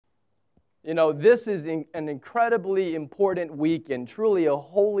You know, this is an incredibly important weekend, truly a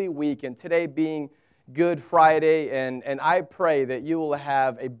holy weekend, today being Good Friday, and I pray that you will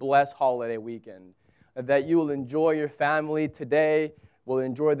have a blessed holiday weekend, that you will enjoy your family today, will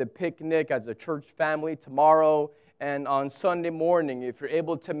enjoy the picnic as a church family tomorrow, and on Sunday morning, if you're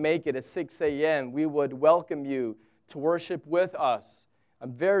able to make it at 6 a.m., we would welcome you to worship with us.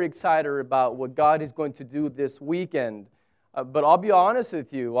 I'm very excited about what God is going to do this weekend. But I'll be honest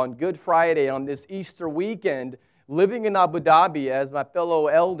with you, on Good Friday, on this Easter weekend, living in Abu Dhabi, as my fellow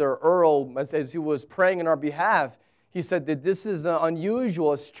elder, Earl, as he was praying on our behalf, he said that this is an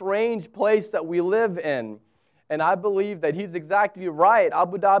unusual, a strange place that we live in. And I believe that he's exactly right.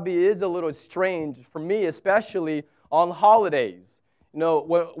 Abu Dhabi is a little strange, for me especially, on holidays. You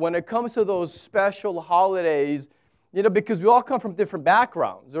know, when it comes to those special holidays, you know, because we all come from different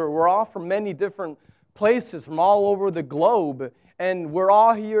backgrounds, or we're all from many different places from all over the globe, and we're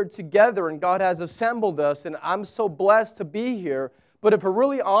all here together, and God has assembled us, and I'm so blessed to be here. But if we're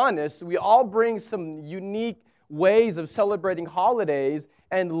really honest, we all bring some unique ways of celebrating holidays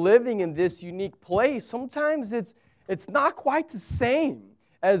and living in this unique place. Sometimes it's not quite the same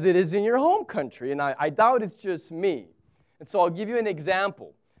as it is in your home country, and I doubt it's just me. And so I'll give you an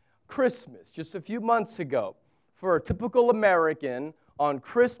example. Christmas, just a few months ago, for a typical American, on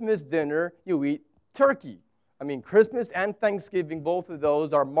Christmas dinner, you eat turkey. I mean, Christmas and Thanksgiving, both of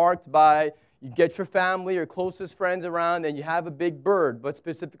those are marked by you get your family, your closest friends around, and you have a big bird, but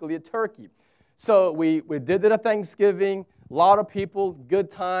specifically a turkey. So we did it at Thanksgiving, a lot of people, good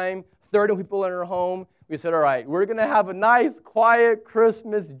time, 30 people in our home. We said, all right, we're going to have a nice, quiet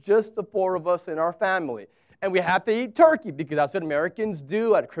Christmas, just the four of us in our family. And we have to eat turkey because that's what Americans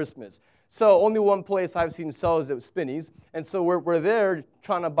do at Christmas. So only one place I've seen sells it was Spinney's. And so we're there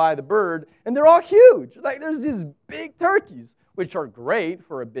trying to buy the bird, and they're all huge. Like, there's these big turkeys, which are great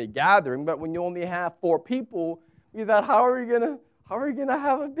for a big gathering, but when you only have 4 people, you thought, how are you gonna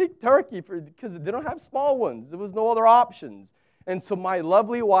have a big turkey? Because they don't have small ones. There was no other options. And so my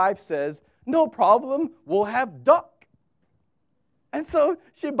lovely wife says, no problem, we'll have duck. And so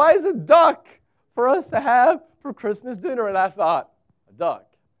she buys a duck for us to have for Christmas dinner, and I thought, a duck?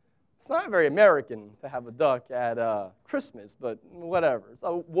 It's not very American to have a duck at Christmas, but whatever.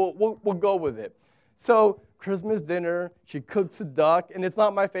 So we'll go with it. So Christmas dinner, she cooks a duck, and it's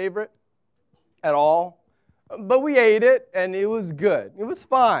not my favorite at all. But we ate it, and it was good. It was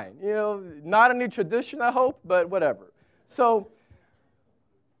fine. You know, not any tradition, I hope, but whatever. So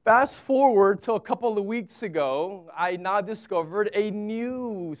fast forward to a couple of weeks ago, I now discovered a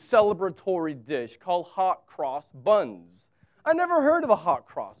new celebratory dish called hot cross buns. I never heard of a hot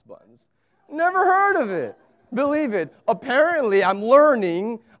cross buns. Never heard of it. Believe it. Apparently, I'm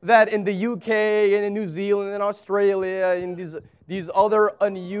learning that in the UK and in New Zealand and Australia and these other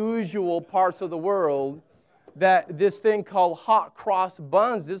unusual parts of the world, that this thing called hot cross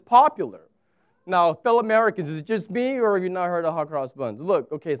buns is popular. Now, fellow Americans, is it just me, or have you not heard of hot cross buns?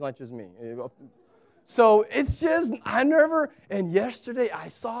 Look, okay, it's not just me. So it's just, and yesterday I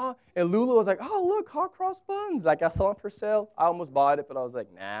saw, and Lula was like, oh, look, hot cross buns. Like, I saw them for sale. I almost bought it, but I was like,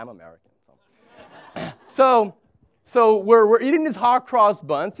 nah, I'm American. So we're eating these hot cross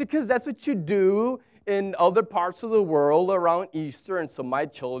buns because that's what you do in other parts of the world around Easter. And so my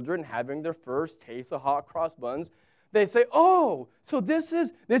children, having their first taste of hot cross buns, they say, oh, so this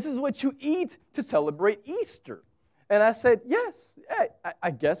is what you eat to celebrate Easter. And I said, yes,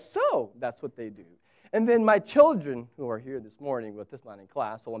 I guess so. That's what they do. And then my children, who are here this morning with this line in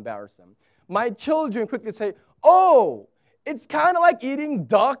class, I'll embarrass them. My children quickly say, oh, it's kind of like eating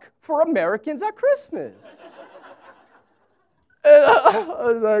duck for Americans at Christmas. And I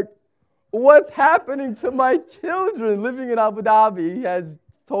was like, what's happening to my children? Living in Abu Dhabi has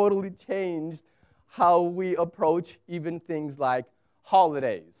totally changed how we approach even things like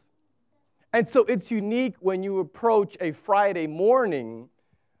holidays. And so it's unique when you approach a Friday morning,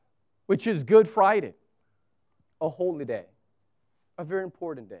 which is Good Friday, a holy day, a very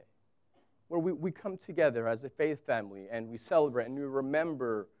important day, where we come together as a faith family and we celebrate and we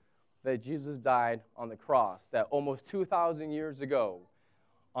remember that Jesus died on the cross, that almost 2,000 years ago,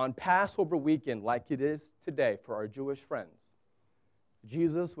 on Passover weekend, like it is today for our Jewish friends,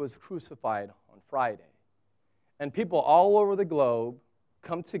 Jesus was crucified on Friday. And people all over the globe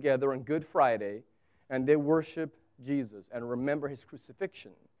come together on Good Friday and they worship Jesus and remember his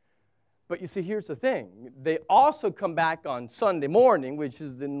crucifixion. But you see, here's the thing. They also come back on Sunday morning, which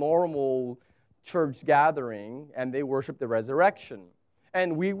is the normal church gathering, and they worship the resurrection.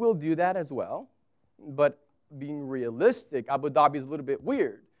 And we will do that as well. But being realistic, Abu Dhabi is a little bit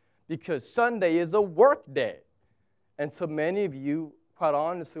weird because Sunday is a work day. And so many of you quite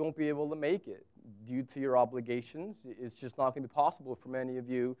honestly won't be able to make it due to your obligations. It's just not going to be possible for many of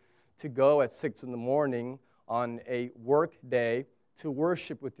you to go at 6 in the morning on a work day to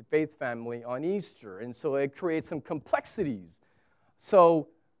worship with the faith family on Easter. And so it creates some complexities. So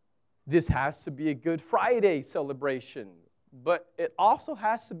this has to be a Good Friday celebration, but it also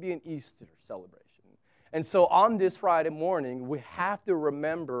has to be an Easter celebration. And so on this Friday morning, we have to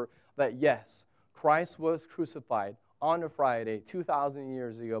remember that, yes, Christ was crucified on a Friday 2,000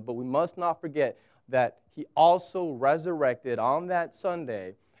 years ago, but we must not forget that he also resurrected on that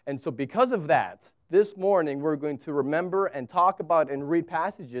Sunday. And so because of that, this morning we're going to remember and talk about and read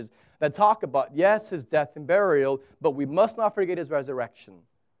passages that talk about, yes, his death and burial, but we must not forget his resurrection.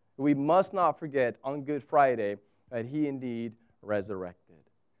 We must not forget on Good Friday that he indeed resurrected.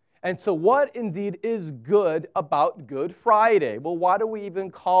 And so what indeed is good about Good Friday? Well, why do we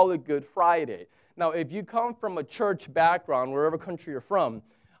even call it Good Friday? Now, if you come from a church background, wherever country you're from,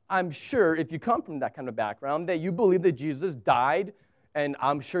 I'm sure if you come from that kind of background that you believe that Jesus died, and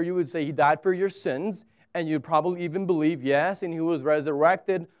I'm sure you would say he died for your sins, and you'd probably even believe, yes, and he was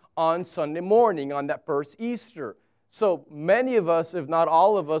resurrected on Sunday morning, on that first Easter. So many of us, if not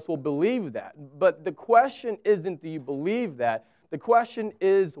all of us, will believe that. But the question isn't, do you believe that? The question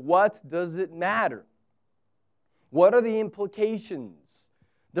is, what does it matter? What are the implications?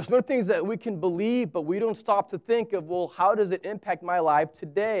 There's no things that we can believe, but we don't stop to think of, well, how does it impact my life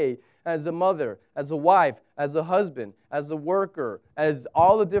today as a mother, as a wife, as a husband, as a worker, as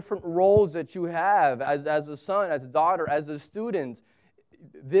all the different roles that you have, as a son, as a daughter, as a student?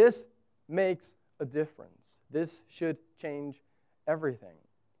 This makes a difference. This should change everything.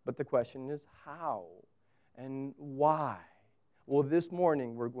 But the question is how and why? Well, this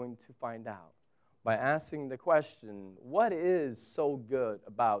morning we're going to find out by asking the question, what is so good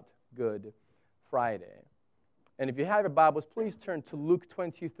about Good Friday? And if you have your Bibles, please turn to Luke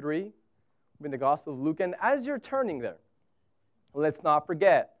 23, in the Gospel of Luke. And as you're turning there, let's not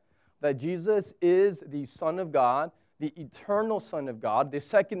forget that Jesus is the Son of God, the eternal Son of God, the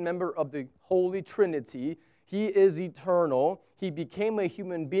second member of the Holy Trinity. He is eternal. He became a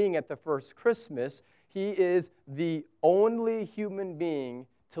human being at the first Christmas. He is the only human being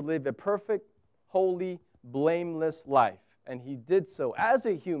to live a perfect, holy, blameless life. And he did so as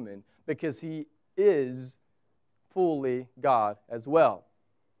a human because he is fully God as well.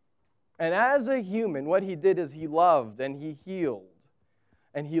 And as a human, what he did is he loved and he healed.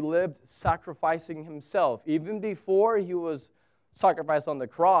 And he lived sacrificing himself. Even before he was sacrificed on the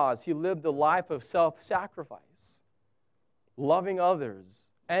cross, he lived a life of self-sacrifice, loving others.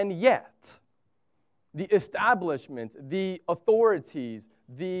 And yet, the establishment, the authorities,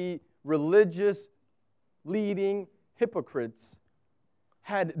 the religious leading hypocrites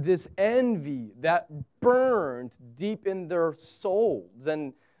had this envy that burned deep in their souls.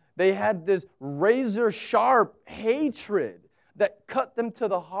 And they had this razor-sharp hatred that cut them to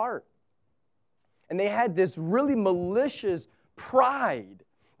the heart. And they had this really malicious pride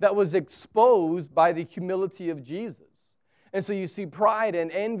that was exposed by the humility of Jesus. And so you see pride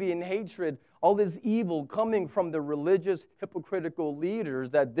and envy and hatred, all this evil coming from the religious, hypocritical leaders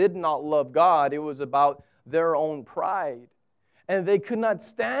that did not love God. It was about their own pride. And they could not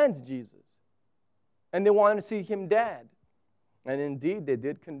stand Jesus. And they wanted to see him dead. And indeed, they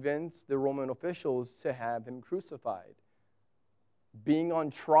did convince the Roman officials to have him crucified. Being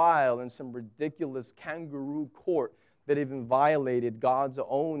on trial in some ridiculous kangaroo court that even violated God's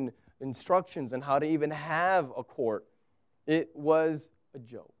own instructions on how to even have a court. It was a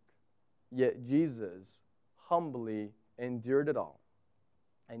joke. Yet Jesus humbly endured it all.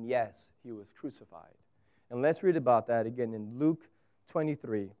 And yes, he was crucified. And let's read about that again in Luke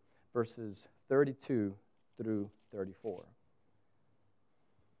 23, verses 32 through 34.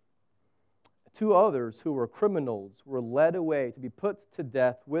 Two others who were criminals were led away to be put to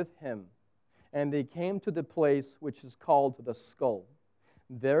death with him. And they came to the place which is called the Skull.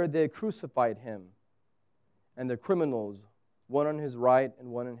 There they crucified him, and the criminals, one on his right and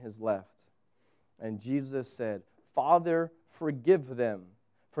one on his left. And Jesus said, Father, forgive them,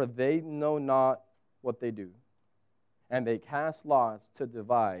 for they know not what they do. And they cast lots to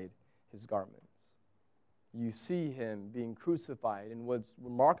divide his garments. You see him being crucified. And what's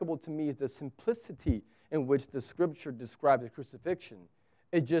remarkable to me is the simplicity in which the scripture describes the crucifixion.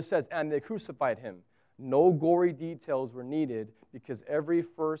 It just says, and they crucified him. No gory details were needed because every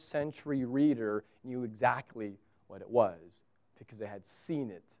first century reader knew exactly what it was because they had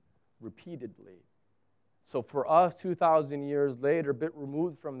seen it repeatedly. So for us, 2,000 years later, a bit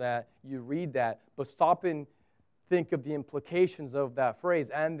removed from that, you read that, but stop and think of the implications of that phrase,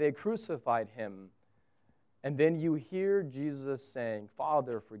 and they crucified him. And then you hear Jesus saying,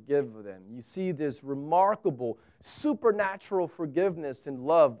 Father, forgive them. You see this remarkable, supernatural forgiveness and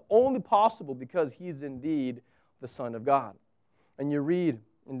love, only possible because he's indeed the Son of God. And you read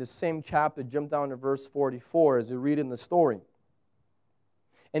in the same chapter, jump down to verse 44 as you read in the story.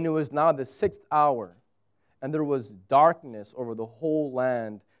 And it was now the 6th hour, and there was darkness over the whole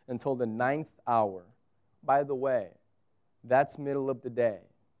land until the 9th hour. By the way, that's middle of the day.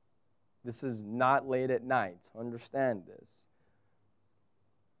 This is not late at night. Understand this.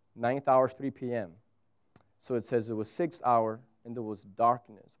 9th hour is 3 p.m. So it says it was 6th hour, and there was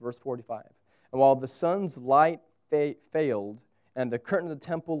darkness. Verse 45. And while the sun's light failed, and the curtain of the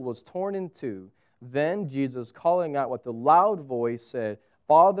temple was torn in two, then Jesus, calling out with a loud voice, said,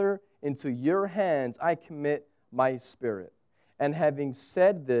 Father, into your hands I commit my spirit. And having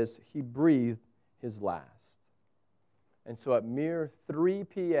said this, he breathed his last. And so at mere 3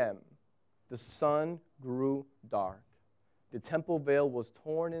 p.m., the sun grew dark. The temple veil was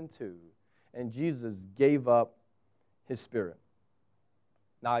torn in two, and Jesus gave up his spirit.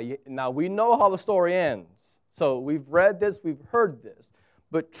 Now we know how the story ends. So we've read this, we've heard this.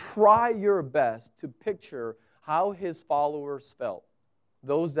 But try your best to picture how his followers felt.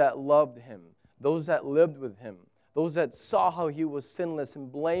 Those that loved him, those that lived with him, those that saw how he was sinless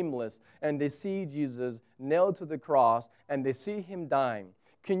and blameless, and they see Jesus nailed to the cross, and they see him dying.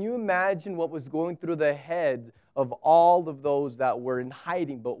 Can you imagine what was going through the heads of all of those that were in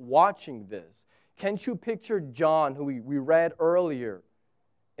hiding but watching this? Can't you picture John, who we read earlier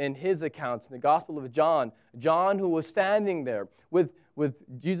in his accounts in the Gospel of John, John who was standing there with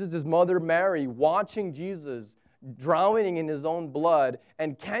Jesus' mother Mary, watching Jesus drowning in his own blood,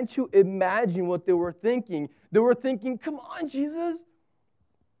 and can't you imagine what they were thinking? They were thinking, come on, Jesus.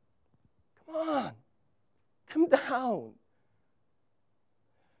 Come on. Come down.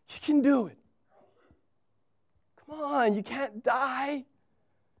 You can do it. Come on, you can't die.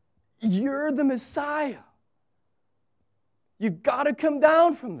 You're the Messiah. You've got to come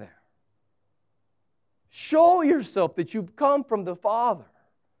down from there. Show yourself that you've come from the Father.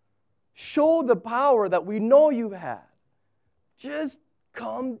 Show the power that we know you've had. Just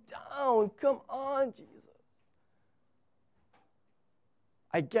come down. Come on, Jesus.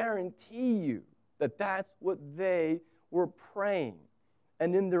 I guarantee you that that's what they were praying.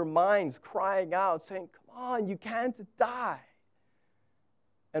 And in their minds crying out, saying, come on, you can't die.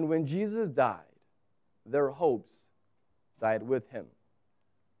 And when Jesus died, their hopes died with him.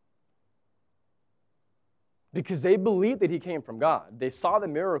 Because they believed that he came from God. They saw the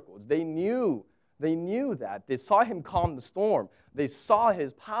miracles. They knew that. They saw him calm the storm. They saw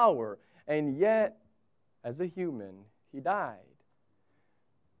his power. And yet, as a human, he died.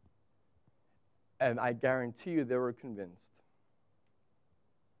 And I guarantee you they were convinced.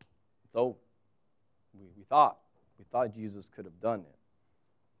 It's over. We thought Jesus could have done it.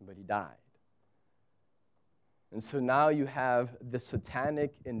 But he died. And so now you have the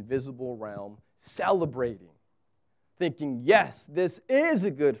satanic, invisible realm celebrating, thinking, yes, this is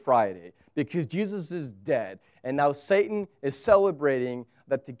a Good Friday because Jesus is dead. And now Satan is celebrating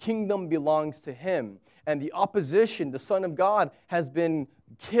that the kingdom belongs to him. And the opposition, the Son of God, has been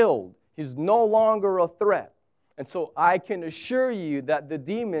killed. He's no longer a threat. And so I can assure you that the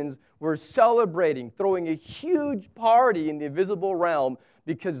demons were celebrating, throwing a huge party in the invisible realm,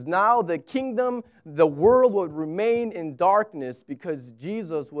 because now the kingdom, the world would remain in darkness because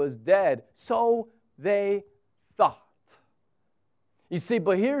Jesus was dead. So they thought. You see,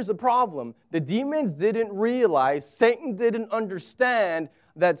 but here's the problem. The demons didn't realize, Satan didn't understand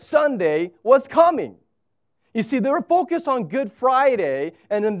that Sunday was coming. You see, they were focused on Good Friday,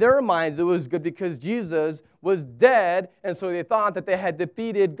 and in their minds it was good because Jesus was dead, and so they thought that they had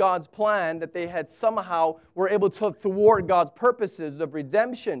defeated God's plan, that they had somehow were able to thwart God's purposes of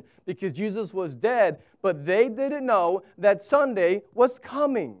redemption because Jesus was dead, but they didn't know that Sunday was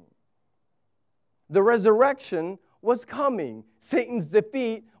coming. The resurrection was coming. Satan's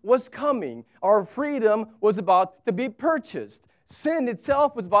defeat was coming. Our freedom was about to be purchased. Sin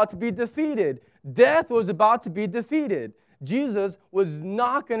itself was about to be defeated. Death was about to be defeated. Jesus was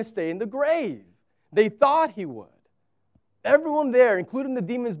not going to stay in the grave. They thought he would. Everyone there, including the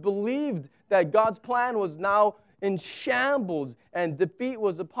demons, believed that God's plan was now in shambles and defeat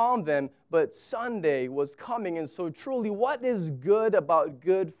was upon them, but Sunday was coming. And so truly, what is good about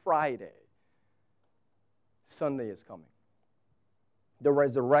Good Friday? Sunday is coming. The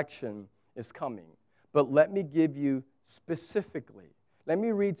resurrection is coming. But let me give you specifically, let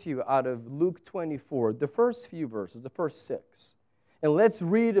me read to you out of Luke 24, the first few verses, the first 6. And let's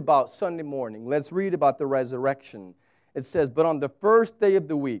read about Sunday morning. Let's read about the resurrection. It says, but on the first day of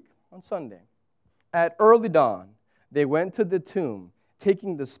the week, on Sunday, At early dawn, they went to the tomb,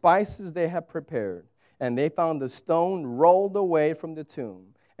 taking the spices they had prepared, and they found the stone rolled away from the tomb.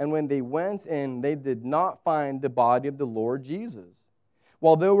 And when they went in, they did not find the body of the Lord Jesus.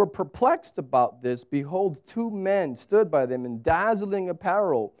 While they were perplexed about this, behold, two men stood by them in dazzling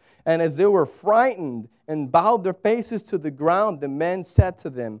apparel. And as they were frightened and bowed their faces to the ground, the men said to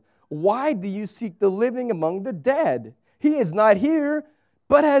them, "Why do you seek the living among the dead? He is not here,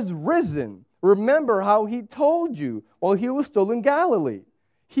 but has risen. Remember how he told you while he was still in Galilee.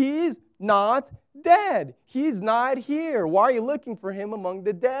 He is not dead. He's not here. Why are you looking for him among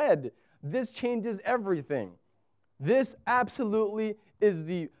the dead?" This changes everything. This absolutely is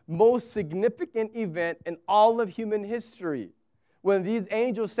the most significant event in all of human history. When these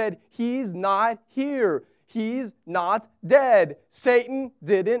angels said, "He's not here. He's not dead. Satan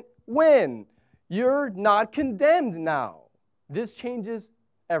didn't win. You're not condemned now." This changes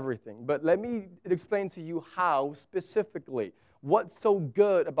everything. But let me explain to you how specifically. What's so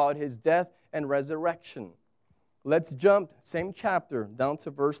good about his death and resurrection? Let's jump, same chapter, down to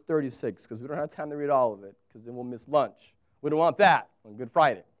verse 36, because we don't have time to read all of it, because then we'll miss lunch. We don't want that on Good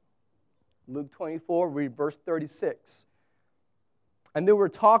Friday. Luke 24, read verse 36. And they were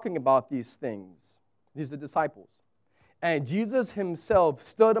talking about these things. These are the disciples. And Jesus himself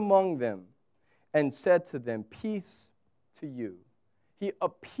stood among them and said to them, "Peace to you." He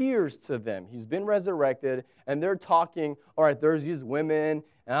appears to them. He's been resurrected, and they're talking, all right, there's these women,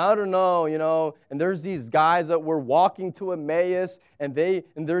 and I don't know, and there's these guys that were walking to Emmaus, and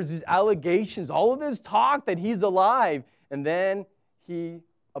there's these allegations, all of this talk that he's alive, and then he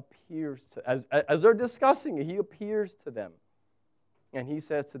appears to, as they're discussing it, he appears to them, and he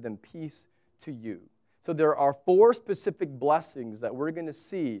says to them, "Peace to you." So there are 4 specific blessings that we're going to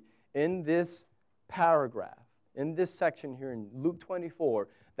see in this paragraph, in this section here in Luke 24,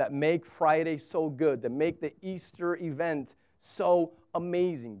 that make Friday so good, that make the Easter event so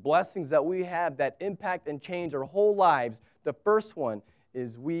amazing. Blessings that we have that impact and change our whole lives. The first one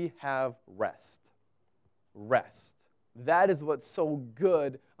is we have rest. Rest. That is what's so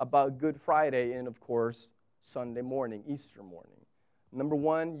good about Good Friday and, of course, Sunday morning, Easter morning. Number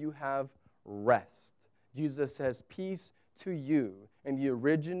 1, you have rest. Jesus says, "Peace to you." In the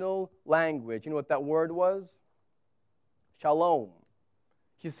original language, you know what that word was? Shalom.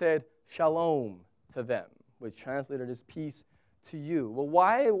 He said shalom to them, which translated as peace to you. Well,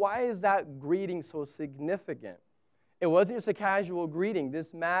 why is that greeting so significant? It wasn't just a casual greeting.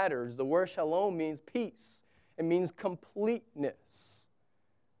 This matters. The word shalom means peace. It means completeness,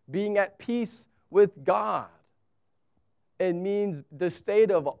 being at peace with God. It means the state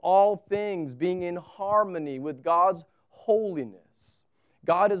of all things being in harmony with God's holiness.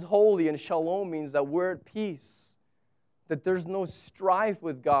 God is holy, and shalom means that we're at peace, that there's no strife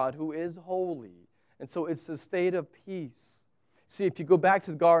with God who is holy. And so it's a state of peace. See, if you go back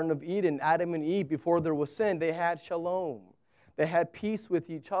to the Garden of Eden, Adam and Eve, before there was sin, they had shalom. They had peace with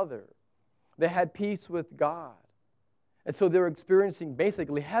each other. They had peace with God. And so they were experiencing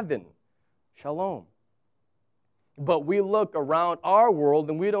basically heaven, shalom. But we look around our world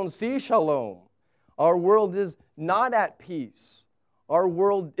and we don't see shalom. Our world is not at peace. Our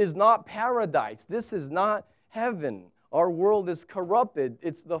world is not paradise. This is not heaven. Our world is corrupted.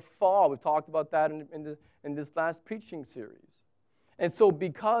 It's the fall. We've talked about that in this last preaching series. And so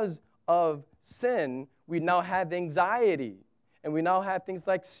because of sin, we now have anxiety. And we now have things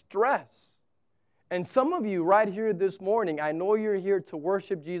like stress. And some of you right here this morning, I know you're here to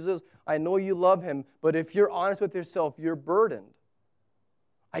worship Jesus. I know you love him. But if you're honest with yourself, you're burdened.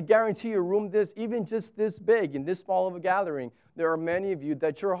 I guarantee you, a room even just this big, in this small of a gathering, there are many of you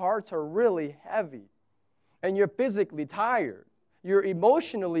that your hearts are really heavy. And you're physically tired. You're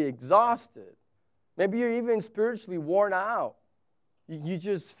emotionally exhausted. Maybe you're even spiritually worn out. You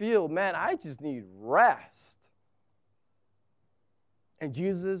just feel, man, I just need rest. And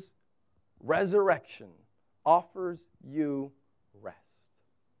Jesus' resurrection offers you rest.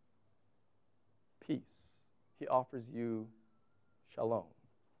 Peace. He offers you shalom.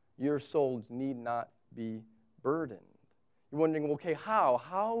 Your souls need not be burdened. You're wondering, okay,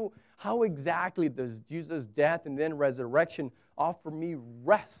 how exactly does Jesus' death and then resurrection offer me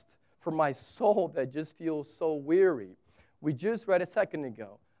rest for my soul that just feels so weary? We just read a second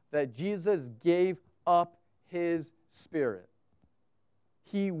ago that Jesus gave up his spirit.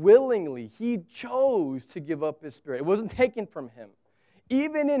 He chose to give up his spirit. It wasn't taken from him.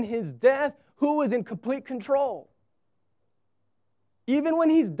 Even in his death, who was in complete control? Even when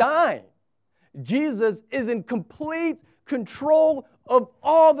he's dying, Jesus is in complete control of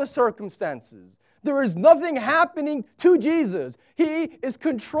all the circumstances. There is nothing happening to Jesus. He is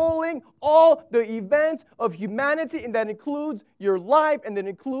controlling all the events of humanity, and that includes your life, and that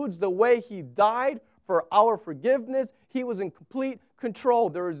includes the way He died for our forgiveness. He was in complete control.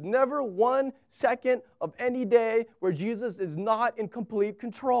 There is never 1 second of any day where Jesus is not in complete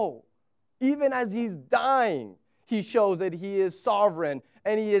control. Even as He's dying, He shows that He is sovereign,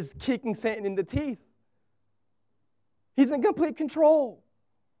 and He is kicking Satan in the teeth. He's in complete control.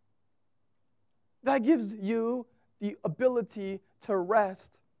 That gives you the ability to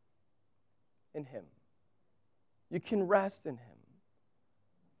rest in Him. You can rest in Him.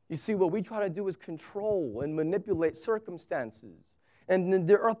 You see, what we try to do is control and manipulate circumstances. And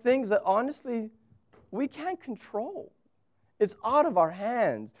there are things that, honestly, we can't control. It's out of our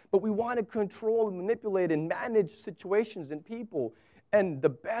hands. But we want to control and manipulate and manage situations and people. And the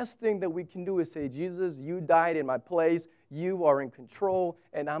best thing that we can do is say, Jesus, you died in my place. You are in control,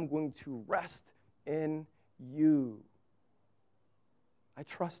 and I'm going to rest in you. I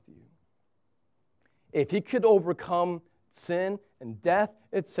trust you. If He could overcome sin and death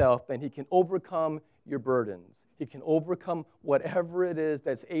itself, then He can overcome your burdens. He can overcome whatever it is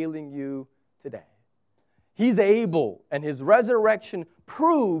that's ailing you today. He's able, and His resurrection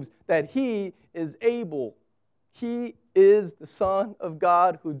proves that He is able. He is the Son of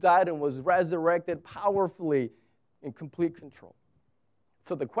God who died and was resurrected powerfully in complete control.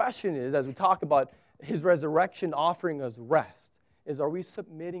 So the question is, as we talk about His resurrection offering us rest, is are we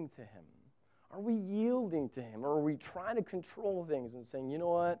submitting to Him? Are we yielding to Him? Or are we trying to control things and saying, you know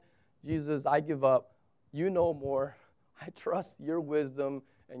what, Jesus, I give up. You know more. I trust your wisdom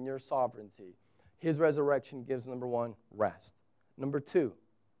and your sovereignty. His resurrection gives, number 1, rest. Number 2,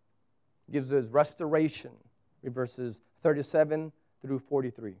 gives us restoration. Verses 37 through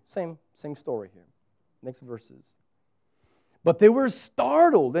 43. Same story here. Next verses. But they were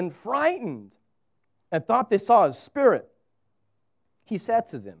startled and frightened and thought they saw a spirit. He said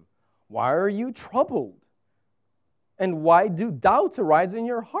to them, why are you troubled? And why do doubts arise in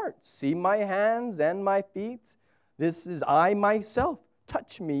your hearts? See my hands and my feet. This is I myself.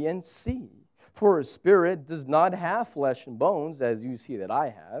 Touch me and see. For a spirit does not have flesh and bones, as you see that I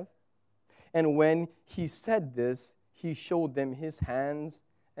have. And when He said this, He showed them His hands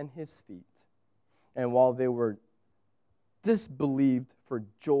and His feet. And while they were disbelieved for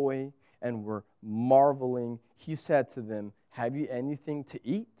joy and were marveling, He said to them, have you anything to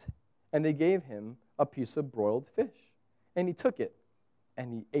eat? And they gave Him a piece of broiled fish. And He took it,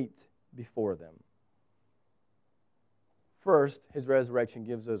 and He ate before them. First, His resurrection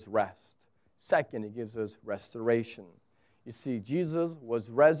gives us rest. Second, it gives us restoration. You see, Jesus was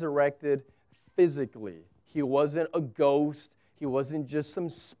resurrected physically. He wasn't a ghost. He wasn't just some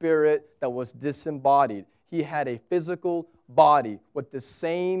spirit that was disembodied. He had a physical body with the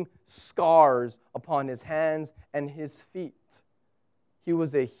same scars upon His hands and His feet. He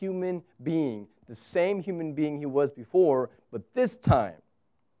was a human being, the same human being He was before, but this time,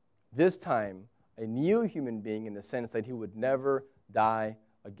 a new human being in the sense that He would never die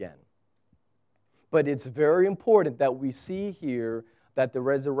again. But it's very important that we see here that the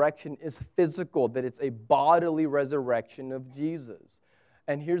resurrection is physical, that it's a bodily resurrection of Jesus.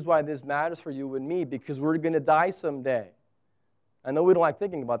 And here's why this matters for you and me, because we're going to die someday. I know we don't like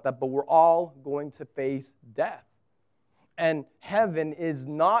thinking about that, but we're all going to face death. And heaven is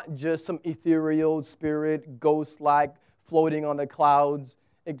not just some ethereal spirit, ghost-like, floating on the clouds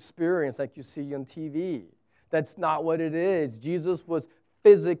experience like you see on TV. That's not what it is. Jesus was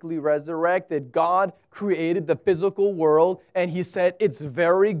physically resurrected. God created the physical world, and He said, it's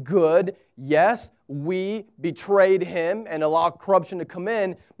very good. Yes, we betrayed Him and allowed corruption to come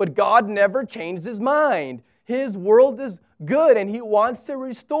in, but God never changed His mind. His world is good, and He wants to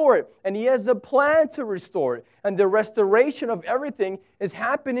restore it, and He has a plan to restore it. And the restoration of everything is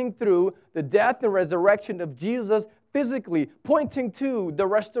happening through the death and resurrection of Jesus physically, pointing to the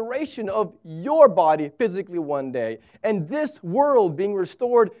restoration of your body physically one day, and this world being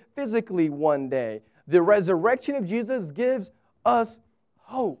restored physically one day. The resurrection of Jesus gives us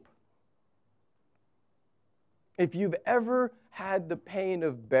hope. If you've ever had the pain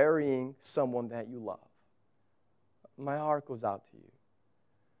of burying someone that you love, my heart goes out to you.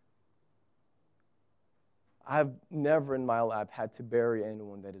 I've never in my life had to bury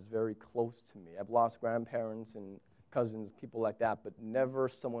anyone that is very close to me. I've lost grandparents and cousins, people like that, but never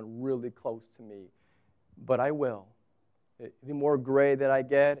someone really close to me. But I will. The more gray that I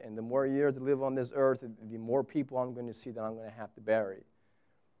get and the more years I live on this earth, the more people I'm going to see that I'm going to have to bury.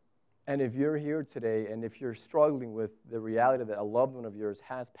 And if you're here today and if you're struggling with the reality that a loved one of yours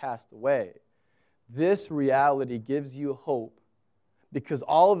has passed away, this reality gives you hope Because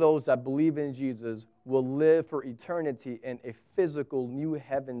all of those that believe in Jesus will live for eternity in a physical new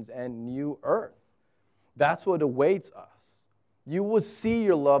heavens and new earth. That's what awaits us. You will see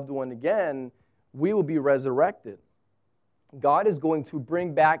your loved one again. We will be resurrected. God is going to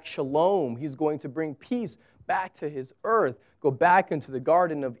bring back shalom. He's going to bring peace back to his earth, go back into the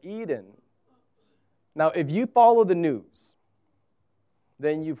Garden of Eden. Now, if you follow the news,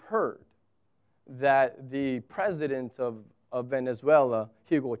 then you've heard that the president of Venezuela,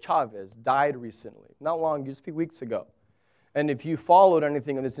 Hugo Chavez, died recently, not long, just a few weeks ago. And if you followed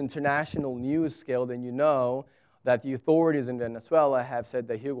anything on this international news scale, then you know that the authorities in Venezuela have said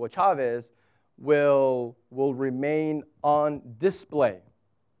that Hugo Chavez will remain on display.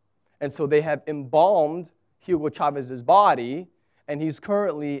 And so they have embalmed Hugo Chavez's body, and he's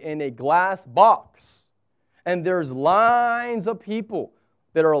currently in a glass box. And there's lines of people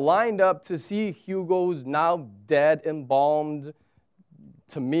that are lined up to see Hugo's now dead, embalmed,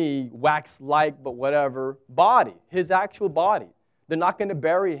 to me, wax-like, but whatever, body, his actual body. They're not going to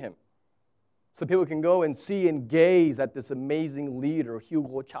bury him. So people can go and see and gaze at this amazing leader,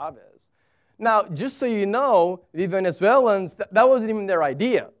 Hugo Chavez. Now, just so you know, the Venezuelans, that wasn't even their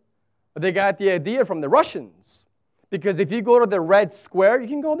idea. They got the idea from the Russians. Because if you go to the Red Square, you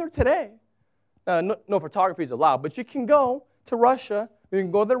can go there today. No photography is allowed, but you can go to Russia, you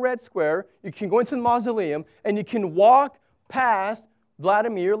can go to the Red Square, you can go into the mausoleum, and you can walk past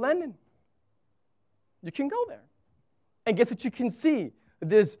Vladimir Lenin. You can go there. And guess what you can see?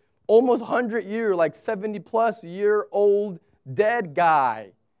 This almost 100-year, like 70-plus-year-old dead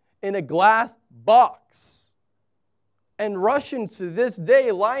guy in a glass box. And Russians to this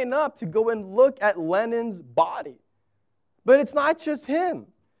day line up to go and look at Lenin's body. But it's not just him.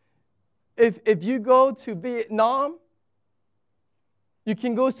 If you go to Vietnam, you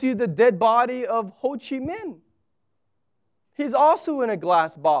can go see the dead body of Ho Chi Minh. He's also in a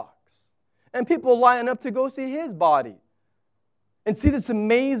glass box. And people line up to go see his body and see this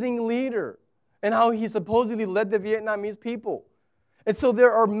amazing leader and how he supposedly led the Vietnamese people. And so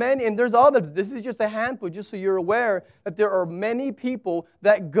there are many, and there's others. This is just a handful, just so you're aware that there are many people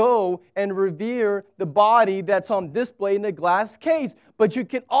that go and revere the body that's on display in a glass case. But you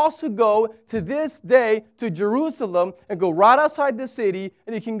can also go to this day to Jerusalem and go right outside the city,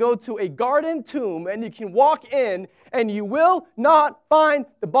 and you can go to a garden tomb, and you can walk in, and you will not find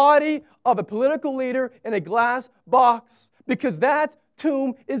the body of a political leader in a glass box because that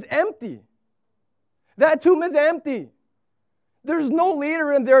tomb is empty. That tomb is empty. There's no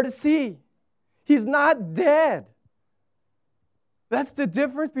leader in there to see. He's not dead. That's the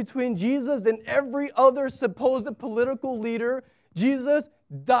difference between Jesus and every other supposed political leader. Jesus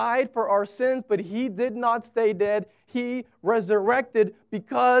died for our sins, but he did not stay dead. He resurrected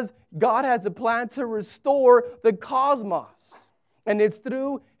because God has a plan to restore the cosmos. And it's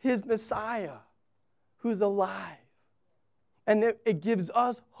through his Messiah who's alive. And it gives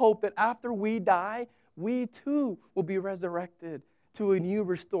us hope that after we die, we too will be resurrected to a new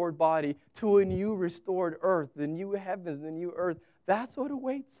restored body, to a new restored earth, the new heavens, the new earth. That's what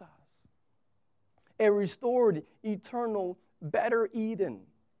awaits us. A restored, eternal, better Eden.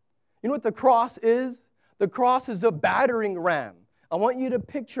 You know what the cross is? The cross is a battering ram. I want you to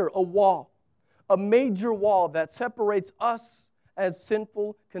picture a wall, a major wall that separates us as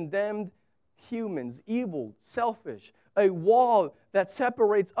sinful, condemned humans, evil, selfish, a wall that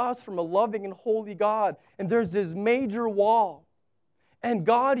separates us from a loving and holy God. And there's this major wall. And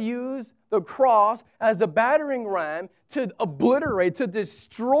God used the cross as a battering ram to obliterate, to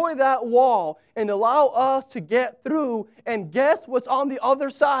destroy that wall and allow us to get through. And guess what's on the other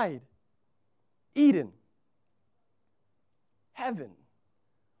side? Eden. Heaven.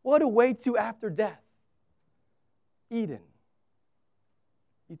 What awaits you after death? Eden.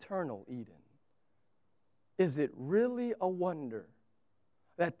 Eternal Eden. Is it really a wonder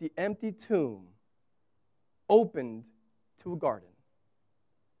that the empty tomb opened to a garden?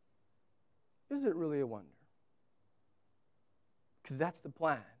 Is it really a wonder? Because that's the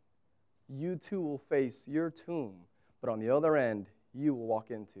plan. You too will face your tomb, but on the other end, you will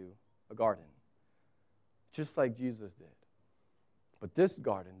walk into a garden, just like Jesus did. But this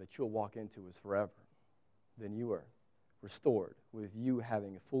garden that you'll walk into is forever, the new earth, restored, with you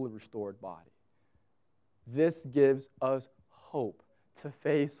having a fully restored body. This gives us hope to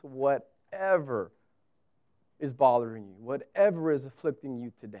face whatever is bothering you, whatever is afflicting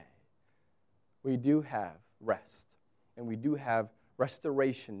you today. We do have rest, and we do have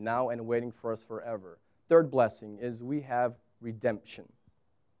restoration now and waiting for us forever. Third blessing is we have redemption.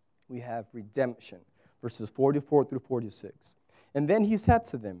 We have redemption. Verses 44 through 46. And then he said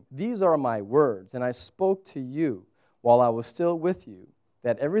to them, "These are my words, and I spoke to you while I was still with you,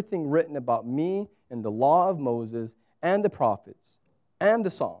 that everything written about me in the law of Moses and the prophets and the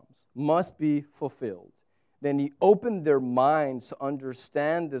Psalms must be fulfilled. Then he opened their minds to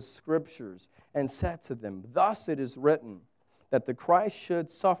understand the Scriptures and said to them, thus it is written, that the Christ should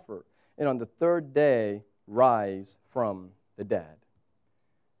suffer and on the third day rise from the dead.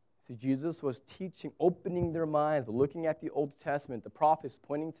 See, Jesus was teaching, opening their minds, looking at the Old Testament, the prophets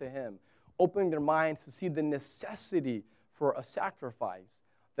pointing to him, opening their minds to see the necessity for a sacrifice,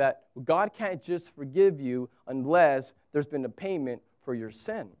 that God can't just forgive you unless there's been a payment for your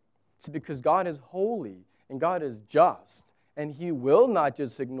sin. It's because God is holy and God is just, and he will not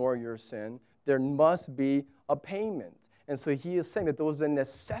just ignore your sin. There must be a payment. And so he is saying that there was a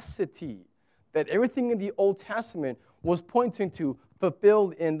necessity, that everything in the Old Testament was pointing to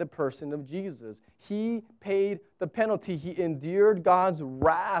fulfilled in the person of Jesus. He paid the penalty. He endured God's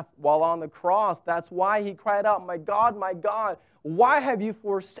wrath while on the cross. That's why he cried out, my God, why have you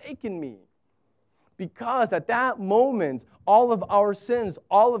forsaken me? Because at that moment, all of our sins,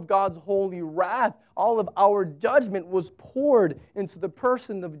 all of God's holy wrath, all of our judgment was poured into the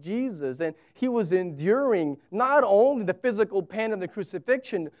person of Jesus. And he was enduring not only the physical pain of the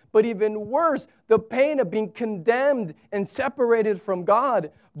crucifixion, but even worse, the pain of being condemned and separated from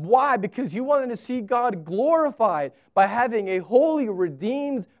God. Why? Because he wanted to see God glorified by having a holy,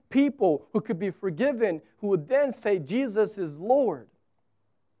 redeemed people who could be forgiven, who would then say, Jesus is Lord.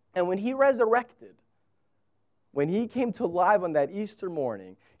 And when he resurrected, when he came to life on that Easter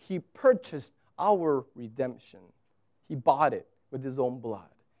morning, he purchased our redemption. He bought it with his own blood.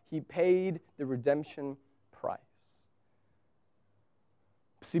 He paid the redemption price.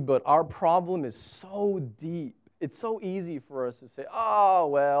 See, but our problem is so deep. It's so easy for us to say, oh,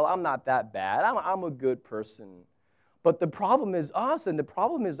 well, I'm not that bad. I'm a good person. But the problem is us, and the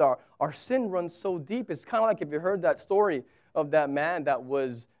problem is our sin runs so deep. It's kind of like if you heard that story of that man that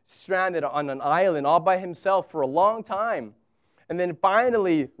was stranded on an island all by himself for a long time. And then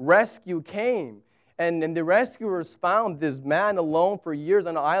finally, rescue came. And the rescuers found this man alone for years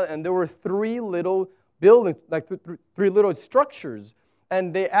on an island. And there were three little buildings, like three little structures.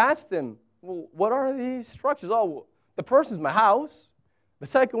 And they asked him, well, what are these structures? Oh, well, the first is my house. The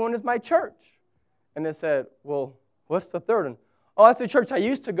second one is my church. And they said, well, what's the third one? Oh, that's the church I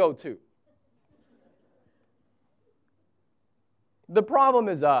used to go to. The problem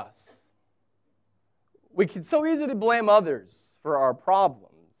is us. We can so easily blame others for our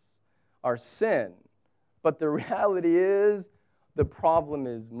problems, our sin. But the reality is, the problem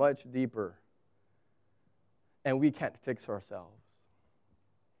is much deeper. And we can't fix ourselves.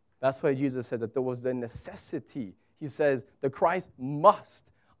 That's why Jesus said that there was the necessity. He says, the Christ must.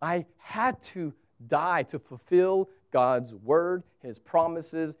 I had to die to fulfill God's word, his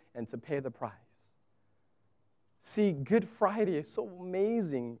promises, and to pay the price. See, Good Friday is so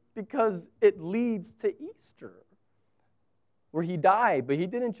amazing because it leads to Easter, where he died, but he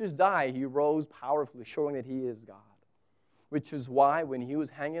didn't just die. He rose powerfully, showing that he is God, which is why when he was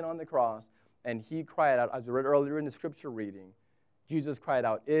hanging on the cross and he cried out, as we read earlier in the scripture reading, Jesus cried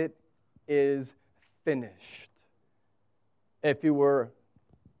out, it is finished. If he were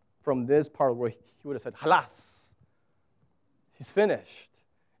from this part where he would have said, halas, he's finished,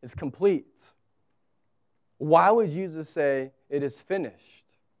 it's complete. Why would Jesus say, it is finished?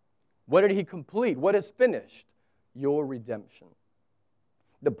 What did he complete? What is finished? Your redemption.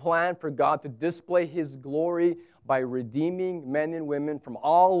 The plan for God to display his glory by redeeming men and women from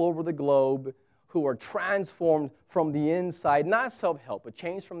all over the globe who are transformed from the inside, not self-help, but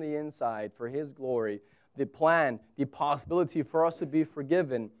changed from the inside for his glory. The plan, the possibility for us to be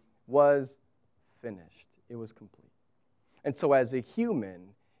forgiven was finished. It was complete. And so as a human,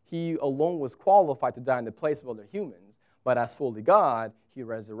 he alone was qualified to die in the place of other humans, but as fully God, he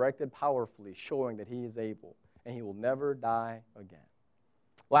resurrected powerfully, showing that he is able, and he will never die again.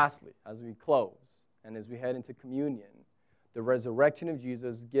 Lastly, as we close, and as we head into communion, the resurrection of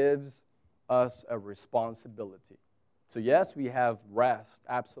Jesus gives us a responsibility. So yes, we have rest,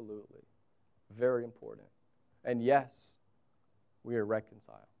 absolutely. Very important. And yes, we are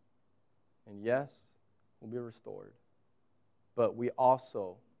reconciled. And yes, we'll be restored. But we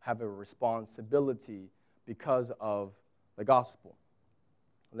also have a responsibility because of the gospel.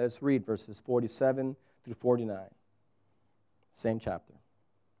 Let's read verses 47 through 49. Same chapter.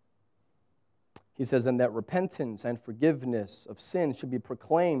 He says, and that repentance and forgiveness of sins should be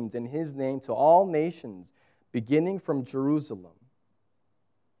proclaimed in his name to all nations, beginning from Jerusalem.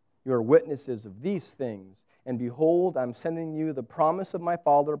 You are witnesses of these things, and behold, I'm sending you the promise of my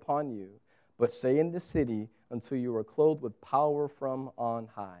Father upon you, but stay in the city until you are clothed with power from on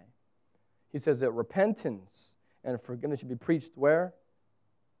high. He says that repentance and forgiveness should be preached where?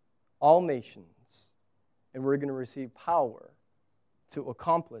 All nations. And we're going to receive power to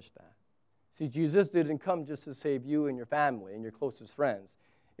accomplish that. See, Jesus didn't come just to save you and your family and your closest friends.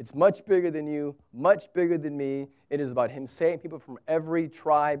 It's much bigger than you, much bigger than me. It is about him saving people from every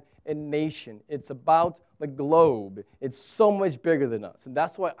tribe and nation. It's about the globe. It's so much bigger than us. And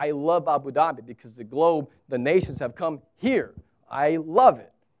that's why I love Abu Dhabi, because the globe, the nations have come here. I love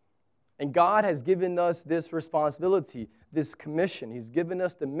it. And God has given us this responsibility, this commission. He's given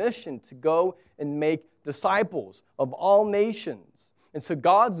us the mission to go and make disciples of all nations. And so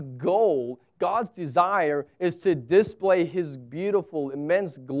God's goal, God's desire is to display his beautiful,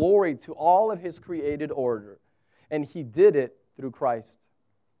 immense glory to all of his created order. And he did it through Christ.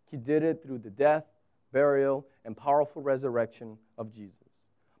 He did it through the death, burial, and powerful resurrection of Jesus.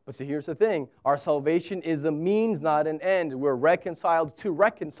 But see, here's the thing. Our salvation is a means, not an end. We're reconciled to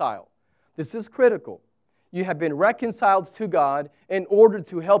reconcile. This is critical. You have been reconciled to God in order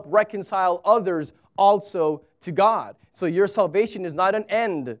to help reconcile others also to God. So your salvation is not an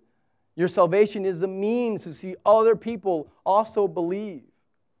end. Your salvation is a means to see other people also believe.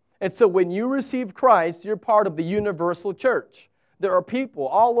 And so when you receive Christ, you're part of the universal church. There are people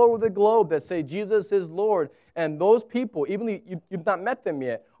all over the globe that say Jesus is Lord. And those people, even if you've not met them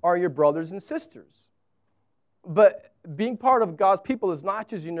yet, are your brothers and sisters. But being part of God's people is not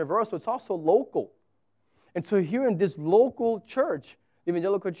just universal, it's also local. And so here in this local church,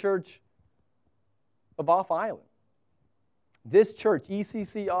 Evangelical Church of Off Island, this church,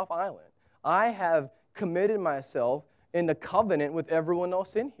 ECC Off Island, I have committed myself in a covenant with everyone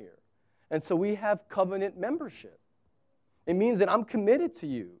else in here. And so we have covenant membership. It means that I'm committed to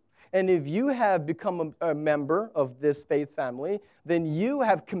you. And if you have become a member of this faith family, then you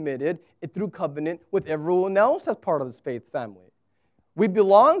have committed through covenant with everyone else that's part of this faith family. We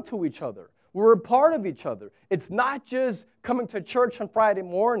belong to each other. We're a part of each other. It's not just coming to church on Friday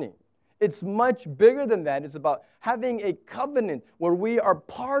morning. It's much bigger than that. It's about having a covenant where we are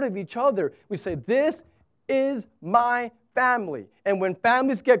part of each other. We say, this is my family. And when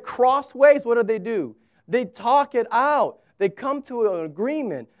families get crossways, what do? They talk it out. They come to an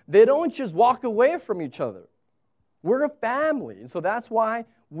agreement. They don't just walk away from each other. We're a family. And so that's why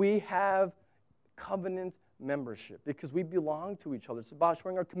we have covenant membership, because we belong to each other. It's about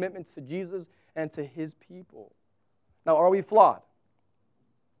showing our commitment to Jesus and to his people. Now, are we flawed?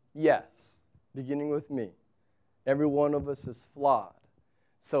 Yes, beginning with me. Every one of us is flawed.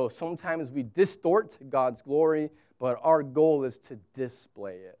 So sometimes we distort God's glory, but our goal is to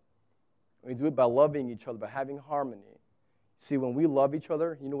display it. We do it by loving each other, by having harmony. See, when we love each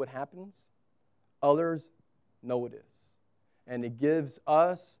other, you know what happens? Others know it is. And it gives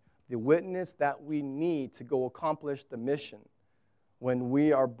us the witness that we need to go accomplish the mission. When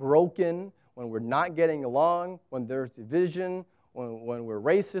we are broken, when we're not getting along, when there's division, when we're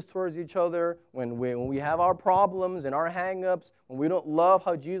racist towards each other, when we have our problems and our hang-ups, when we don't love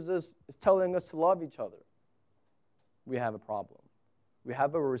how Jesus is telling us to love each other, we have a problem. We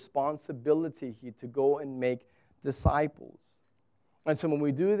have a responsibility here to go and make disciples. And so when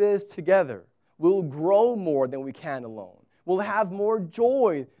we do this together, we'll grow more than we can alone. We'll have more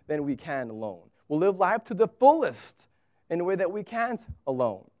joy than we can alone. We'll live life to the fullest in a way that we can't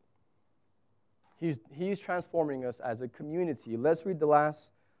alone. He's transforming us as a community. Let's read the last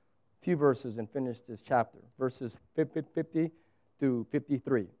few verses and finish this chapter. Verses 50 through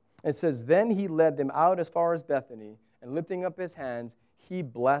 53. It says, Then he led them out as far as Bethany, and lifting up his hands, he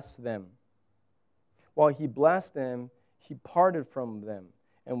blessed them. While he blessed them, he parted from them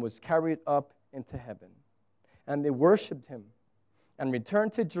and was carried up into heaven. And they worshipped him and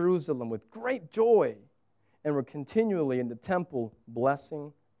returned to Jerusalem with great joy and were continually in the temple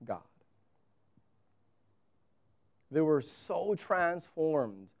blessing God. They were so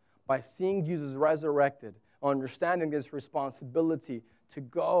transformed by seeing Jesus resurrected, understanding this responsibility to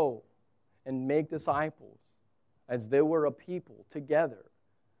go and make disciples as they were a people together,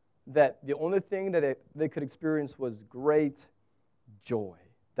 that the only thing that they could experience was great joy.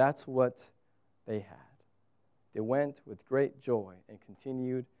 That's what they had. They went with great joy and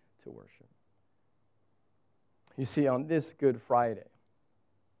continued to worship. You see, on this Good Friday,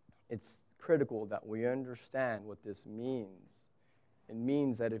 it's critical that we understand what this means. It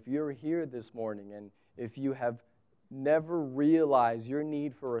means that if you're here this morning and if you have never realized your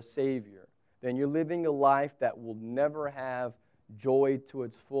need for a Savior, then you're living a life that will never have joy to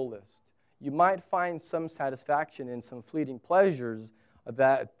its fullest. You might find some satisfaction in some fleeting pleasures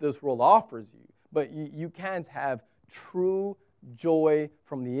that this world offers you, but you can't have true joy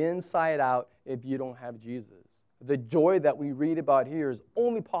from the inside out if you don't have Jesus. The joy that we read about here is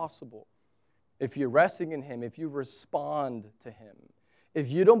only possible if you're resting in Him, if you respond to Him. If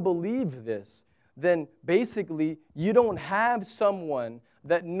you don't believe this, then basically you don't have someone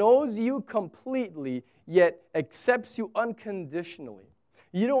that knows you completely yet accepts you unconditionally.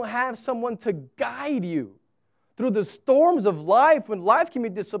 You don't have someone to guide you through the storms of life when life can be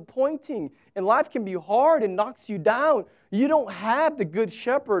disappointing and life can be hard and knocks you down. You don't have the good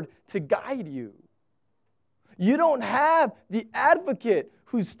shepherd to guide you. You don't have the advocate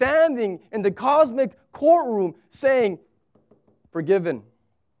who's standing in the cosmic courtroom saying, forgiven.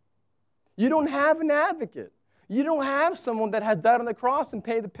 You don't have an advocate. You don't have someone that has died on the cross and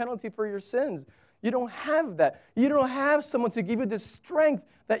paid the penalty for your sins. You don't have that. You don't have someone to give you the strength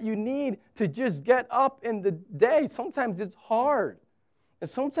that you need to just get up in the day. Sometimes it's hard. And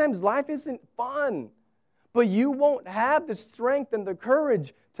sometimes life isn't fun. But you won't have the strength and the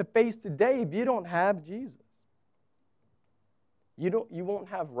courage to face the day if you don't have Jesus. You won't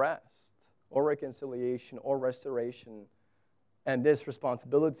have rest or reconciliation or restoration and this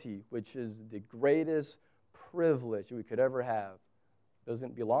responsibility, which is the greatest privilege we could ever have,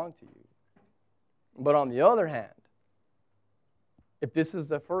 doesn't belong to you. But on the other hand, if this is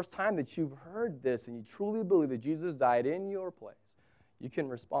the first time that you've heard this and you truly believe that Jesus died in your place, you can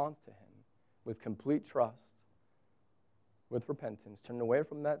respond to Him with complete trust, with repentance, turn away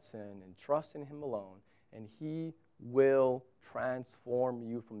from that sin and trust in Him alone, and He will transform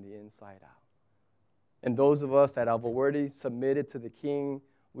you from the inside out. And those of us that have already submitted to the King,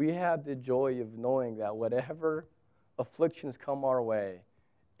 we have the joy of knowing that whatever afflictions come our way,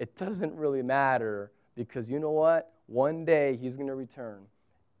 it doesn't really matter, because you know what? One day He's going to return,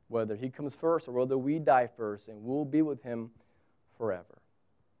 whether He comes first or whether we die first, and we'll be with Him forever.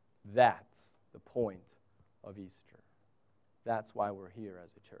 That's the point of Easter. That's why we're here as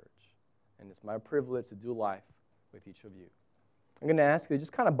a church. And it's my privilege to do life with each of you. I'm going to ask you to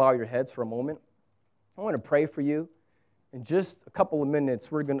just kind of bow your heads for a moment. I want to pray for you. In just a couple of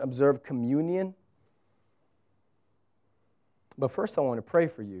minutes, we're going to observe communion. But first, I want to pray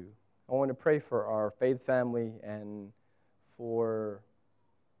for you. I want to pray for our faith family and for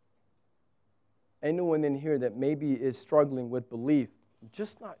anyone in here that maybe is struggling with belief,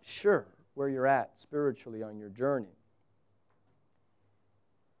 just not sure where you're at spiritually on your journey.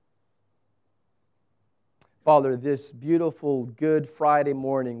 Father, this beautiful Good Friday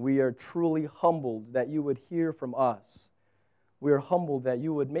morning, we are truly humbled that you would hear from us. We are humbled that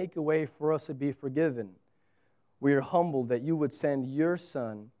you would make a way for us to be forgiven. We are humbled that you would send your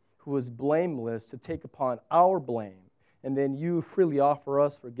Son, who was blameless, to take upon our blame, and then you freely offer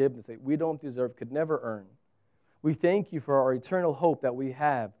us forgiveness that we don't deserve, could never earn. We thank you for our eternal hope that we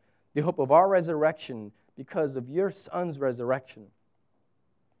have, the hope of our resurrection because of your Son's resurrection.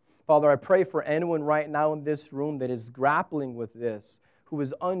 Father, I pray for anyone right now in this room that is grappling with this, who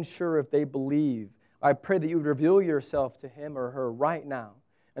is unsure if they believe. I pray that you would reveal yourself to him or her right now,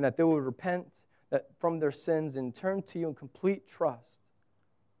 and that they would repent from their sins and turn to you in complete trust.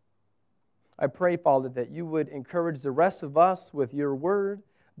 I pray, Father, that you would encourage the rest of us with your word,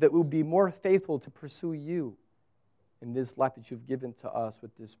 that we'll be more faithful to pursue you in this life that you've given to us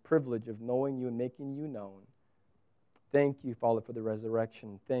with this privilege of knowing you and making you known. Thank you, Father, for the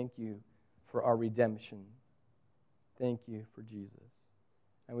resurrection. Thank you for our redemption. Thank you for Jesus.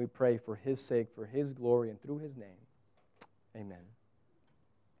 And we pray for his sake, for his glory, and through his name. Amen.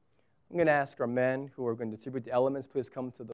 I'm going to ask our men who are going to distribute the elements, please come to the